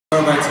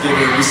about to give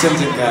a mission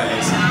jenga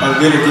is a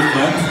little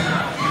different.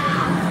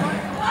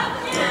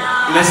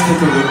 Let's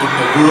take a look at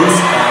the rules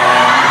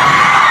and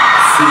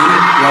see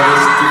what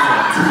is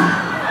different.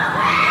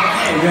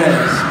 Okay, good.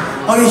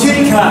 Okay,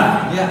 Yunika.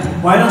 Yeah.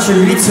 Why don't you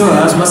read to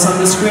us what's on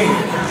the screen?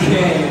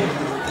 Okay.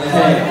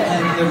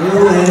 And the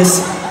rule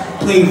is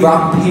play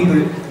rock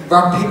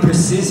paper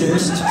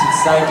scissors to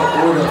decide the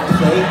order of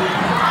play,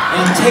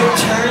 and take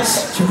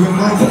turns to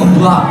remove a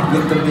block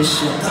with the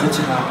mission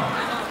switching out.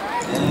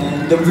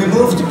 And the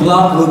removed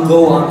block will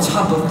go on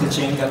top of the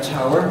Jenga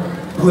tower.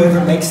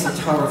 Whoever makes the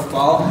tower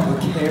fall will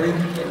carry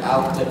it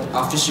out the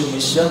official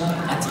mission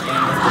at the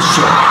end of the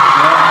show.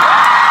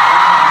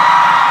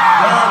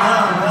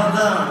 Well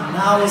done.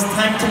 Now it's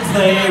time to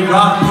play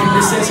rock,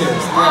 paper,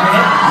 scissors.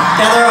 Okay?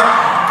 Gather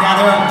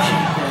up.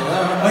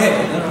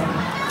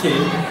 Okay.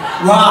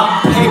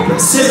 Rock, paper,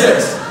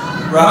 scissors.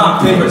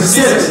 Rock, paper,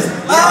 scissors.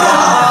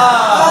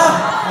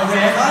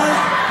 Okay.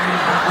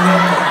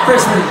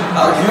 First, you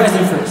guys do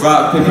first.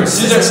 Rock, paper,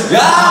 scissors.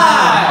 Okay.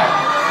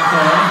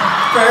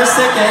 First,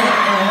 second,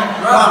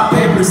 and rock,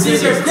 paper,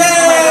 scissors. Yay!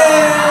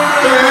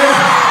 Third,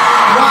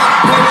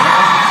 rock, paper.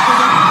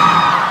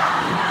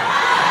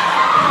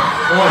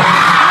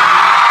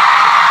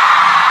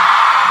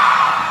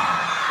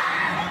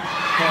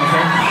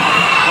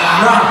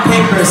 Rock,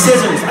 paper,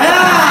 scissors.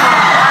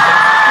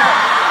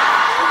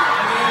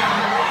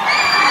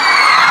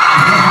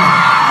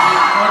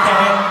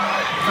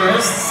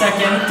 First,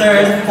 second,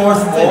 third,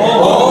 fourth, fifth.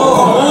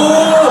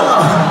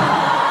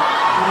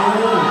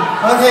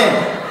 Okay.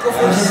 Go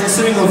first.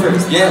 Assuming go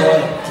first. Yeah.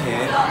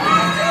 Okay.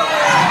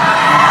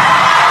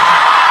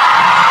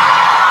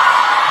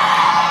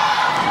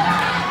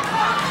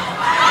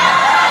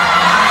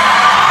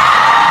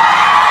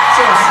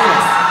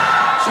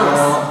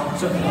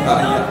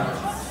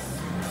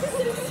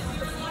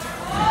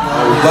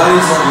 What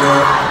is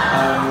your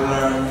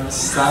alarm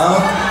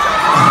sound?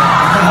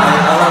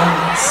 Alarm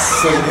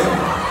signal?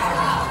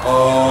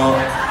 Or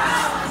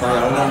my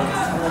alarm?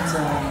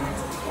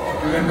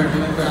 Remember.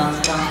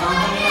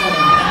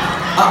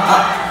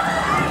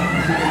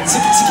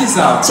 Chicken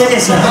sound. Chicken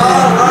sound.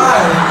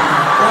 Alright.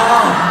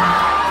 Wow.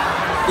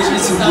 It's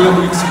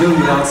really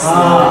loud.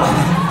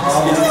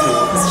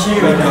 It's cheap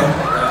right now.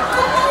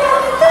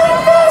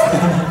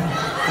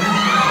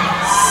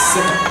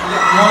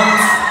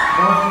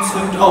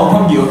 Oh,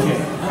 Pumby, okay.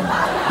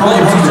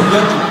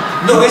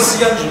 No, it's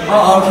Yeonju.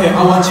 Oh, okay, I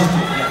want you to.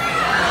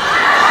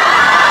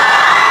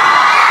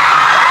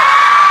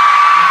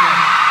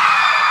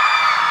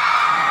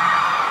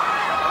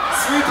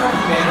 Three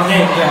compliments.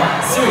 Okay, yeah.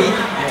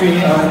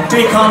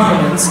 Three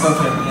compliments.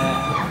 Okay.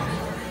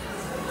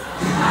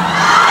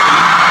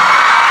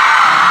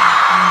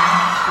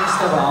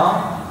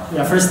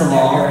 Yeah. First of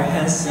all, you're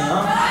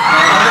handsome.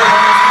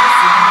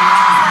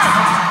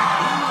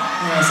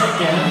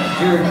 Second,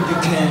 you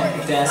can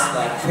dance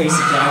like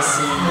crazy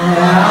dancing.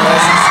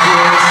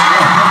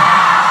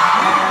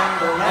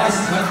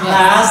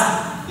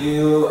 Last,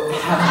 you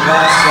have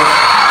lots of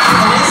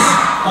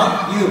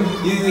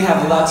you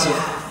have lots of.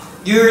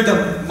 You're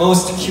the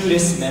most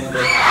cutest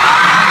member.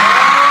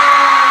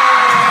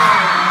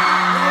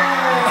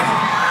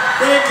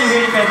 Thank you,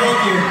 Yunika. Thank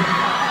you.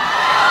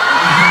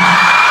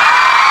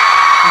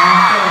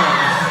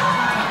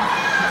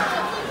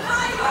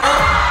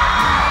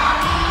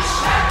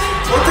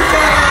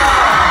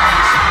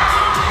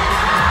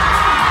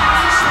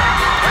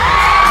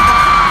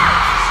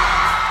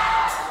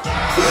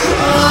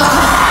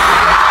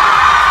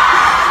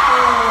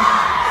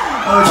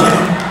 Okay.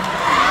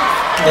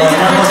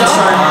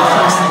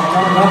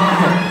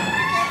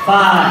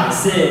 5,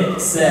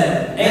 6,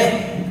 7, 8.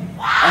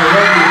 I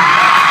love you.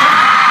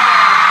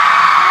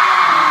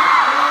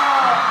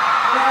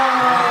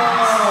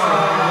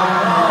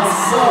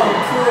 So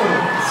cool.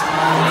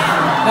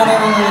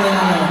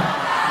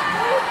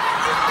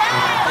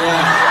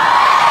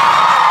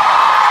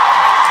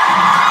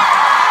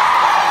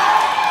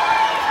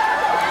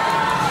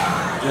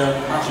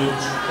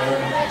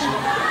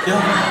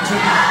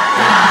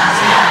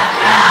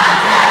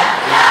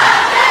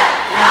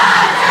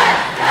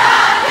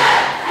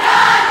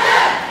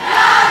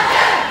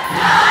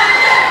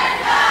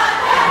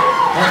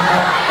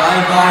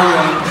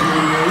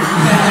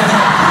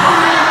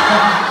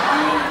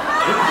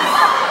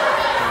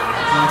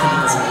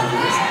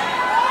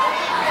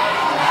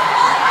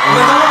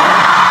 No.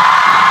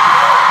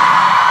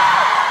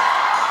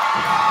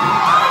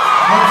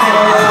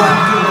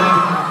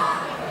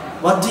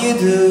 What do you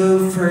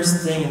do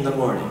first thing in the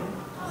morning?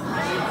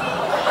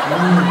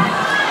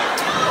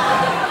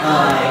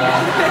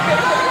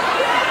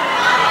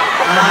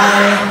 I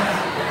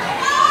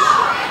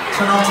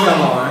turn off the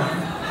alarm,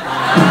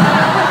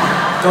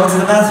 go to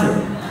the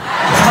bathroom.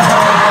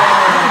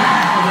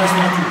 Brush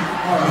my teeth.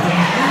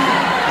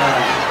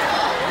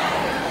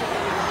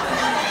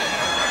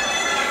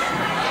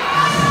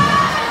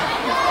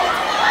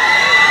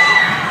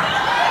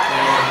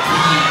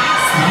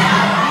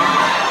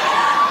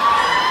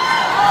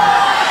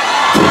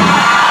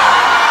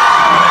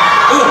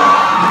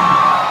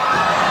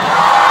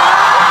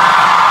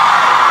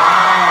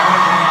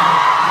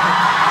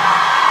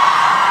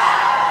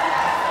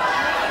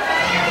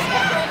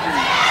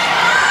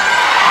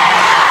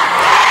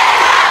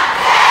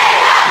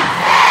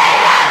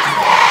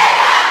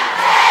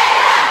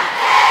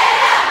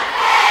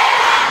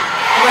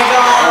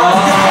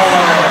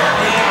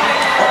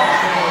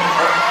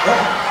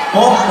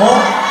 Maybe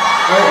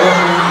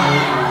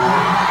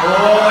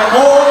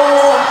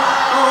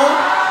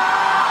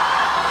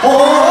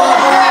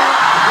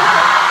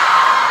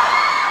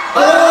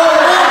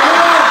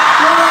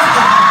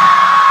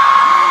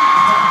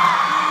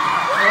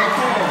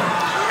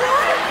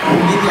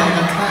I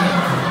got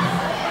tired.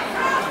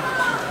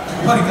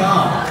 Oh my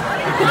god.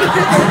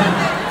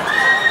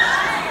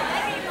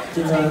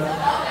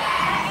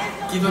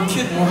 Give a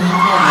cute moment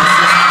for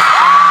message.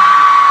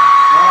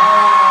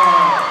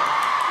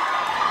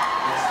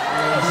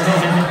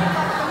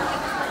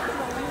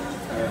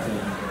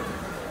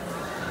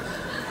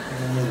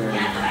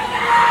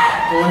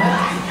 Go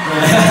ahead.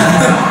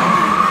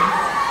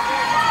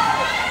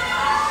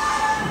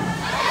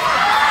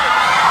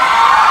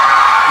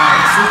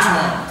 Switch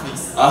one,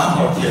 please.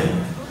 Okay.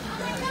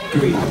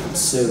 3,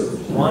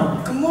 2,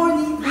 1. Good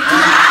morning.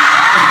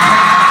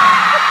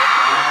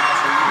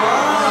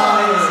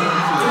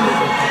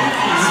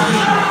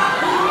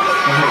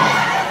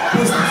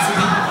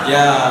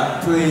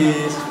 Yeah,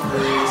 please.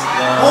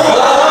 No.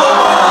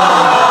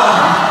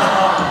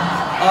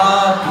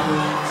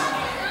 Please.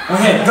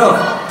 Okay, go.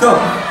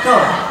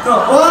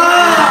 Wow!